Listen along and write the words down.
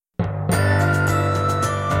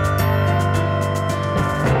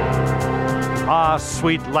Ah,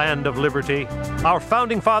 sweet land of liberty. Our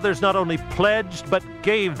founding fathers not only pledged, but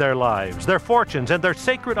gave their lives, their fortunes, and their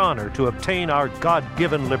sacred honor to obtain our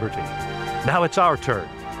God-given liberty. Now it's our turn.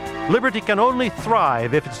 Liberty can only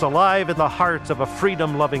thrive if it's alive in the hearts of a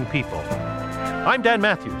freedom-loving people. I'm Dan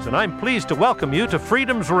Matthews, and I'm pleased to welcome you to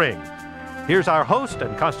Freedom's Ring. Here's our host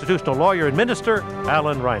and constitutional lawyer and minister,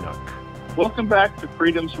 Alan Reinach. Welcome back to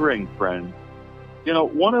Freedom's Ring, friends. You know,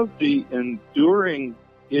 one of the enduring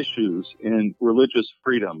issues in religious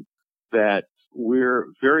freedom that we're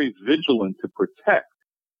very vigilant to protect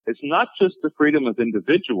is not just the freedom of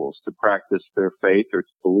individuals to practice their faith or to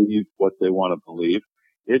believe what they want to believe.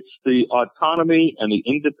 It's the autonomy and the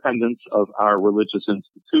independence of our religious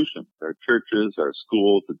institutions, our churches, our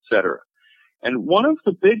schools, etc. And one of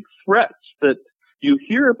the big threats that you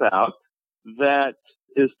hear about that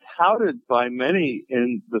is touted by many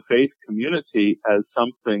in the faith community as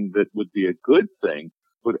something that would be a good thing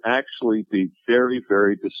would actually be very,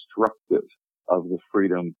 very destructive of the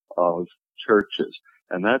freedom of churches.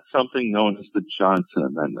 And that's something known as the Johnson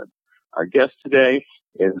Amendment. Our guest today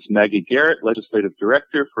is Maggie Garrett, Legislative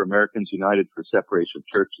Director for Americans United for Separation of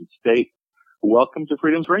Church and State. Welcome to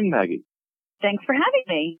Freedom's Ring, Maggie. Thanks for having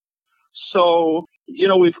me. So, you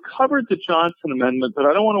know, we've covered the Johnson Amendment, but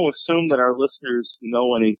I don't want to assume that our listeners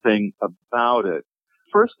know anything about it.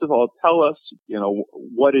 First of all, tell us, you know,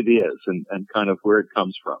 what it is and kind of where it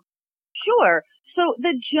comes from. Sure. So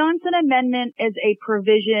the Johnson Amendment is a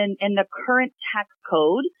provision in the current tax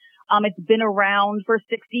code. It's been around for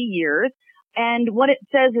 60 years. And what it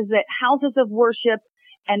says is that houses of worship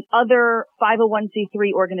and other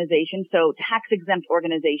 501c3 organizations, so tax-exempt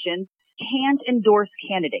organizations, can't endorse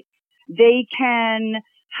candidates. They can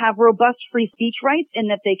have robust free speech rights in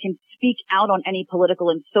that they can speak out on any political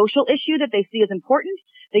and social issue that they see as important.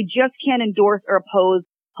 They just can't endorse or oppose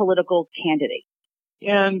political candidates.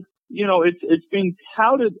 And, you know, it's being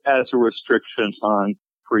touted as a restriction on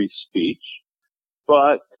free speech.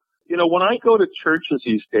 But, you know, when I go to churches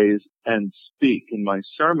these days and speak in my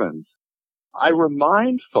sermons, I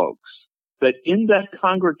remind folks that in that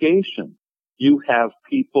congregation, you have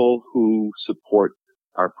people who support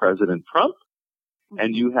our President Trump,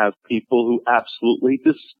 and you have people who absolutely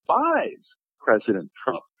despise President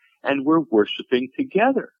Trump, and we're worshiping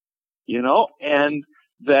together, you know, and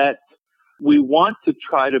that we want to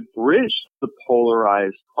try to bridge the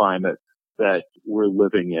polarized climate that we're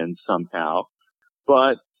living in somehow.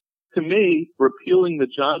 But to me, repealing the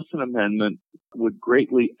Johnson Amendment would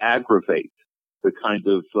greatly aggravate the kind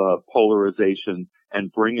of polarization and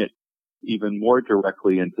bring it even more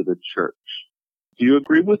directly into the church. Do you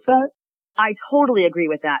agree with that? I totally agree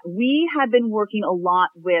with that. We have been working a lot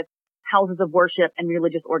with houses of worship and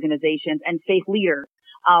religious organizations and faith leaders.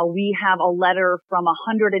 We have a letter from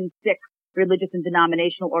 106 religious and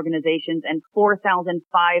denominational organizations and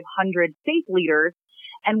 4,500 faith leaders.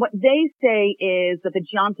 And what they say is that the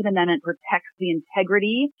Johnson Amendment protects the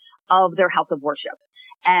integrity of their house of worship.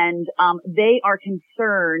 And they are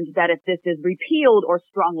concerned that if this is repealed or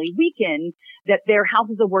strongly weakened, that their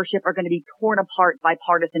houses of worship are going to be torn apart by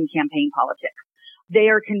partisan campaign politics. They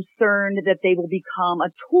are concerned that they will become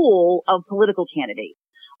a tool of political candidates.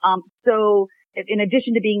 So in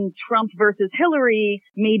addition to being Trump versus Hillary,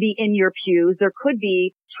 maybe in your pews, there could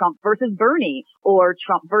be Trump versus Bernie or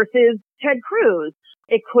Trump versus Ted Cruz.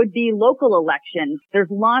 It could be local elections. There's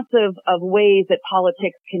lots of ways that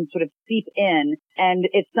politics can sort of seep in, and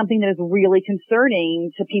it's something that is really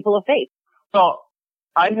concerning to people of faith. Well,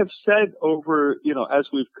 I have said over, you know, as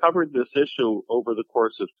we've covered this issue over the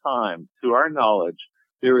course of time, to our knowledge,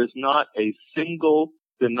 there is not a single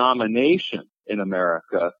denomination in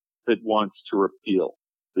America that wants to repeal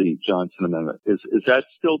the Johnson Amendment. Is that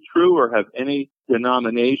still true, or have any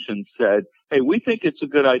denominations said, hey, we think it's a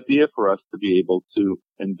good idea for us to be able to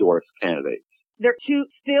endorse candidates?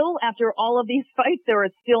 Still, after all of these fights, there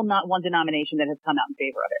is still not one denomination that has come out in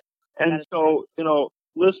favor of it. And so, you know,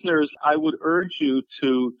 listeners, I would urge you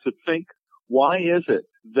to think, why is it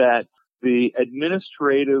that the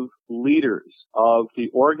administrative leaders of the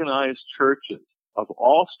organized churches of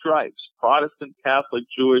all stripes, Protestant, Catholic,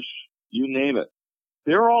 Jewish, you name it,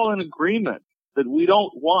 they're all in agreement that we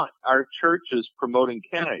don't want our churches promoting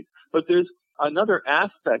candidates? But there's another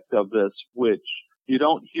aspect of this which you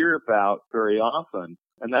don't hear about very often,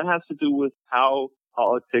 and that has to do with how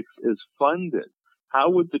politics is funded. How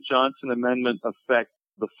would the Johnson Amendment affect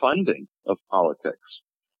the funding of politics?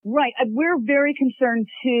 Right. We're very concerned,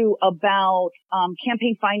 too, about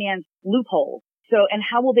campaign finance loopholes. So, and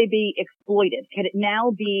how will they be exploited? Could it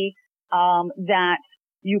now be that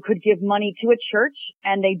You could give money to a church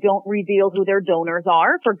and they don't reveal who their donors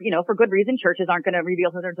are for good reason. Churches aren't going to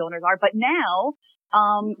reveal who their donors are. But now,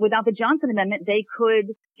 without the Johnson Amendment, they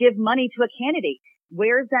could give money to a candidate.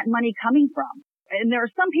 Where's that money coming from? And there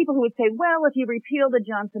are some people who would say, well, if you repeal the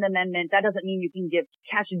Johnson Amendment, that doesn't mean you can give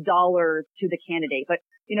cash dollars to the candidate. But,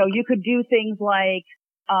 you could do things like,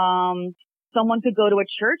 someone could go to a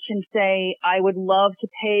church and say, I would love to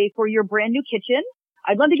pay for your brand new kitchen.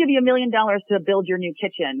 I'd love to give you $1 million to build your new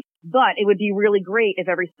kitchen, but it would be really great if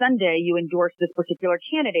every Sunday you endorse this particular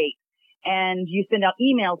candidate and you send out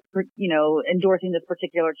emails for, endorsing this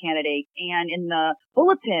particular candidate, and in the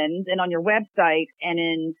bulletins and on your website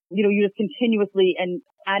and you just continuously and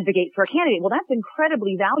advocate for a candidate. Well, that's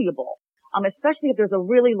incredibly valuable. Especially if there's a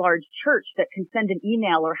really large church that can send an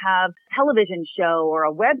email or have a television show or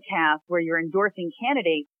a webcast where you're endorsing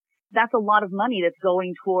candidates. That's a lot of money that's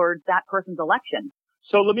going towards that person's election.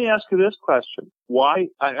 So let me ask you this question. Why,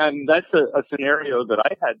 and that's a scenario that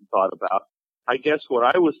I hadn't thought about. I guess what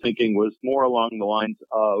I was thinking was more along the lines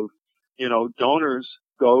of, donors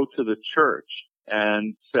go to the church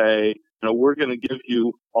and say, we're going to give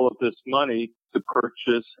you all of this money to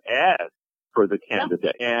purchase ads for the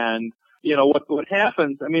candidate. Yeah. And, what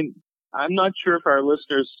happens, I'm not sure if our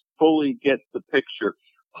listeners fully get the picture.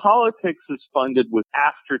 Politics is funded with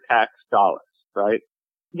after-tax dollars, right?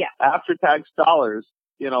 Yeah. After-tax dollars,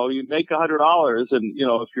 you make $100 and,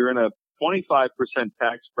 if you're in a 25%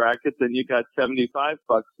 tax bracket, then you got $75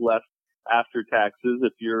 left after taxes.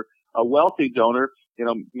 If you're a wealthy donor,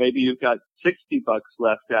 maybe you've got $60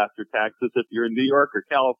 left after taxes. If you're in New York or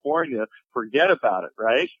California, forget about it,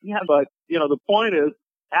 right? Yeah. But, the point is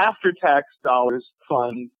after-tax dollars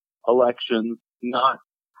fund elections, not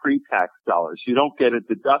pre-tax dollars. You don't get a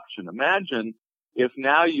deduction. Imagine if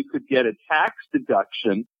now you could get a tax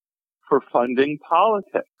deduction for funding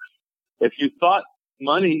politics. If you thought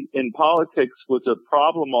money in politics was a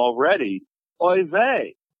problem already, oy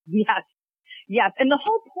vey. Yes. And the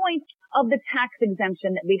whole point of the tax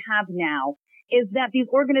exemption that we have now is that these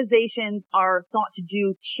organizations are thought to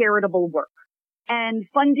do charitable work. And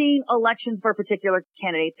funding elections for particular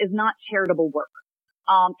candidates is not charitable work.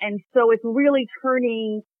 And so it's really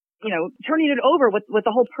turning it over what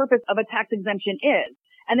the whole purpose of a tax exemption is.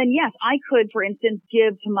 And then, yes, I could, for instance,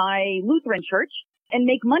 give to my Lutheran church and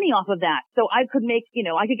make money off of that. So I could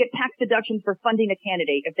I could get tax deductions for funding a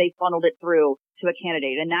candidate if they funneled it through to a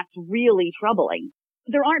candidate. And that's really troubling.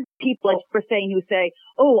 There aren't people, like we're saying, who say,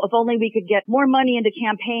 oh, if only we could get more money into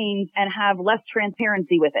campaigns and have less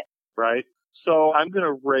transparency with it. Right. So I'm going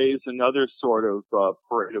to raise another sort of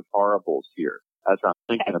parade of horribles here as I'm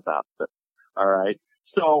thinking about it. All right.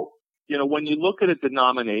 So, when you look at a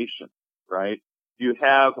denomination, right, you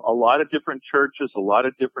have a lot of different churches, a lot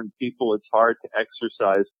of different people. It's hard to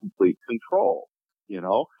exercise complete control,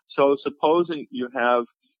 So supposing you have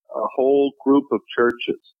a whole group of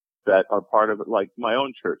churches that are part of it, like my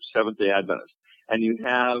own church, Seventh-day Adventist, and you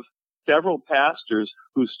have several pastors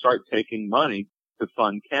who start taking money to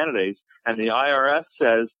fund candidates, and the IRS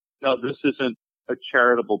says, no, this isn't a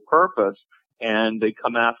charitable purpose, and they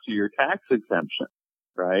come after your tax exemption,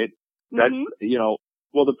 right? Mm-hmm. That's,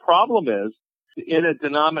 well, the problem is, in a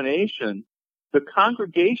denomination, the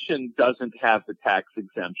congregation doesn't have the tax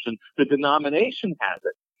exemption. The denomination has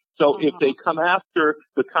it. So if they come after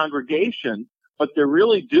the congregation, what they're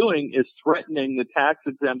really doing is threatening the tax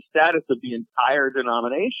exempt status of the entire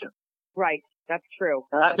denomination. Right. That's true.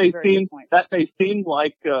 That may seem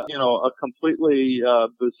like a completely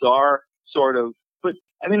bizarre sort of, but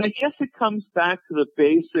I guess it comes back to the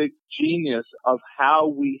basic genius of how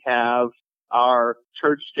we have our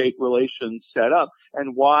church-state relations set up,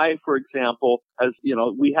 and why, for example, as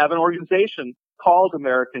we have an organization called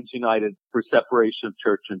Americans United for Separation of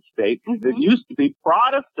Church and State. Mm-hmm. It used to be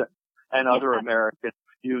Protestant and Other Americans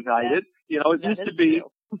United. It used to be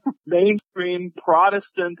mainstream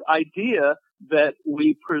Protestant idea that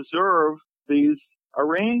we preserve these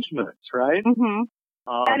arrangements, right? Mm-hmm.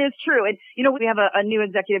 That is true. And, we have a new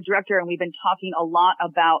executive director, and we've been talking a lot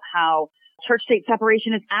about how church-state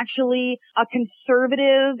separation is actually a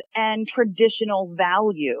conservative and traditional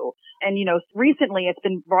value. And, recently it's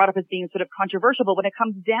been brought up as being sort of controversial, but when it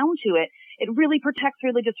comes down to it, it really protects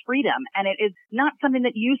religious freedom. And it is not something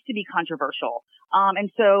that used to be controversial. And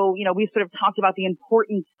so, we sort of talked about the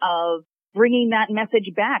importance of bringing that message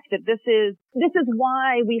back, that this is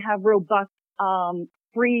why we have robust,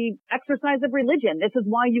 free exercise of religion. This is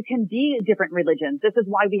why you can be different religions. This is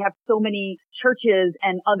why we have so many churches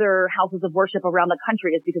and other houses of worship around the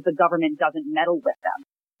country, is because the government doesn't meddle with them.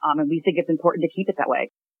 And we think it's important to keep it that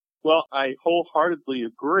way. Well, I wholeheartedly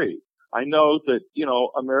agree. I know that,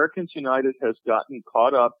 Americans United has gotten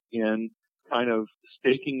caught up in kind of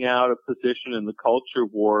staking out a position in the culture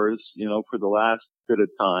wars, for the last bit of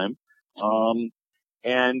time.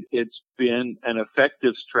 And it's been an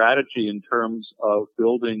effective strategy in terms of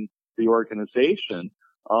building the organization.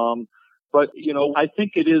 But I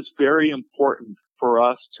think it is very important for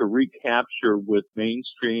us to recapture with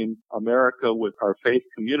mainstream America, with our faith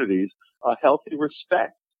communities, a healthy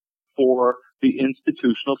respect for the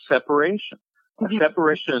institutional separation. A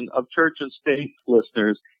separation of church and state,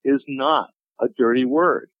 listeners, is not a dirty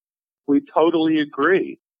word. We totally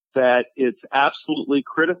agree that it's absolutely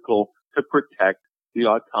critical to protect the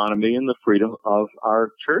autonomy and the freedom of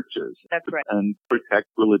our churches. That's right. And protect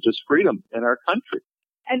religious freedom in our country.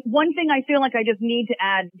 And one thing I feel like I just need to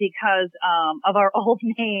add because of our old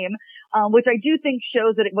name, which I do think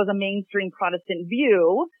shows that it was a mainstream Protestant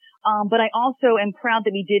view, but I also am proud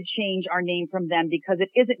that we did change our name from them because it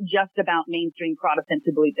isn't just about mainstream Protestants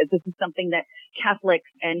who believe this. This is something that Catholics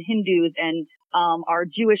and Hindus and our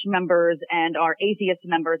Jewish members and our atheist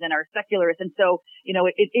members and our secularists. And so,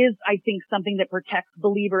 it is, I think, something that protects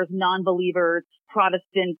believers, non-believers,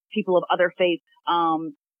 Protestants, people of other faiths.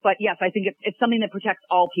 But yes, I think it's something that protects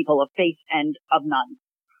all people of faith and of none.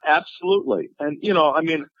 Absolutely. And,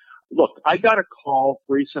 look, I got a call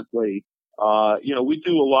recently. We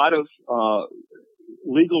do a lot of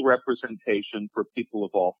legal representation for people of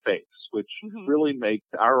all faiths, which really makes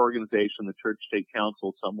our organization, the Church State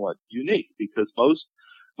Council, somewhat unique because most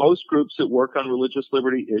groups that work on religious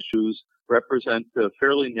liberty issues represent a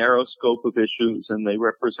fairly narrow scope of issues, and they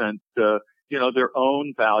represent their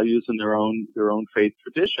own values and their own faith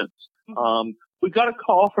traditions. We got a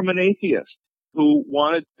call from an atheist who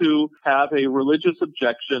wanted to have a religious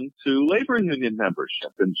objection to labor union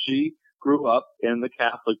membership, and she grew up in the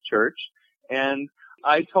Catholic Church. And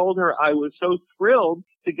I told her I was so thrilled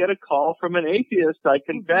to get a call from an atheist. I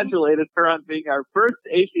congratulated her on being our first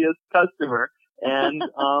atheist customer, and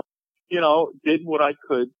did what I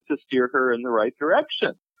could to steer her in the right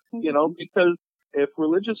direction. Because if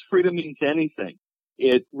religious freedom means anything,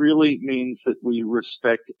 it really means that we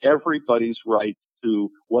respect everybody's right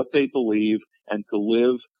to what they believe and to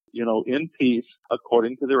live, in peace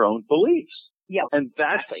according to their own beliefs. Yeah. And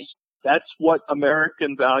that's what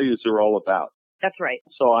American values are all about. That's right.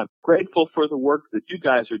 So I'm grateful for the work that you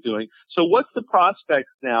guys are doing. So what's the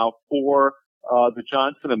prospects now for the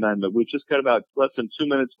Johnson Amendment? We just got about less than 2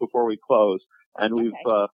 minutes before we close, and we've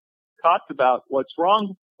talked about what's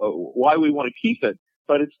wrong, why we want to keep it,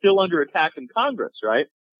 but it's still under attack in Congress, right?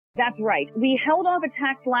 That's right. We held off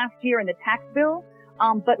attacks last year in the tax bill,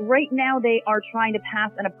 but right now they are trying to pass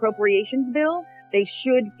an appropriations bill. They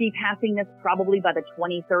should be passing this probably by the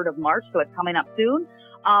 23rd of March, so it's coming up soon.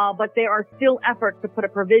 But there are still efforts to put a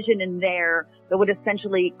provision in there that would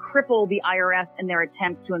essentially cripple the IRS in their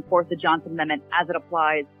attempts to enforce the Johnson Amendment as it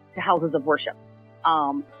applies to houses of worship.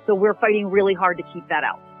 So we're fighting really hard to keep that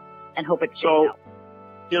out and hope it stays out.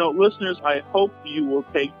 Listeners, I hope you will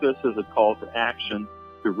take this as a call to action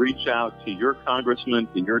to reach out to your congressmen,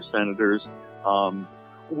 to your senators.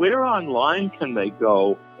 Where online can they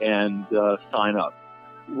go and sign up?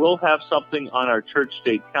 We'll have something on our Church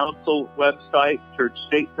State Council website,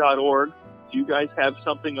 churchstate.org. Do you guys have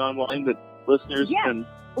something online that listeners can?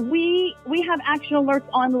 We have action alerts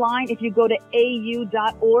online. If you go to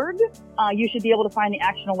au.org, you should be able to find the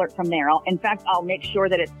action alert from there. In fact, I'll make sure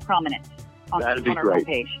that it's prominent on our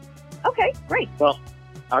homepage. Okay, great. Well,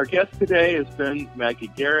 our guest today has been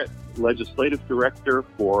Maggie Garrett, Legislative Director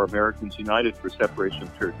for Americans United for Separation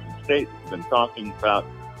of Church and State. We've been talking about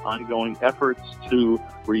ongoing efforts to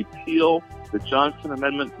repeal the Johnson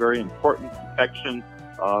Amendment, very important protection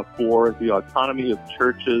for the autonomy of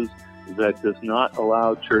churches that does not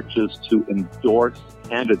allow churches to endorse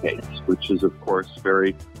candidates, which is, of course,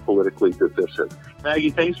 very politically divisive. Maggie,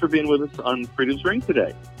 thanks for being with us on Freedom's Ring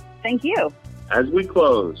today. Thank you. As we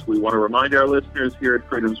close, we want to remind our listeners here at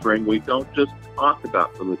Freedom's Ring, we don't just talk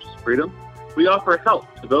about religious freedom. We offer help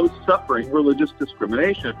to those suffering religious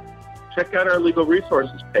discrimination. Check out our legal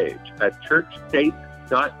resources page at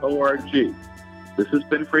churchstate.org. This has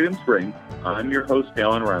been Freedom's Ring. I'm your host,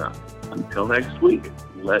 Alan Renna. Until next week,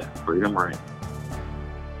 let freedom ring.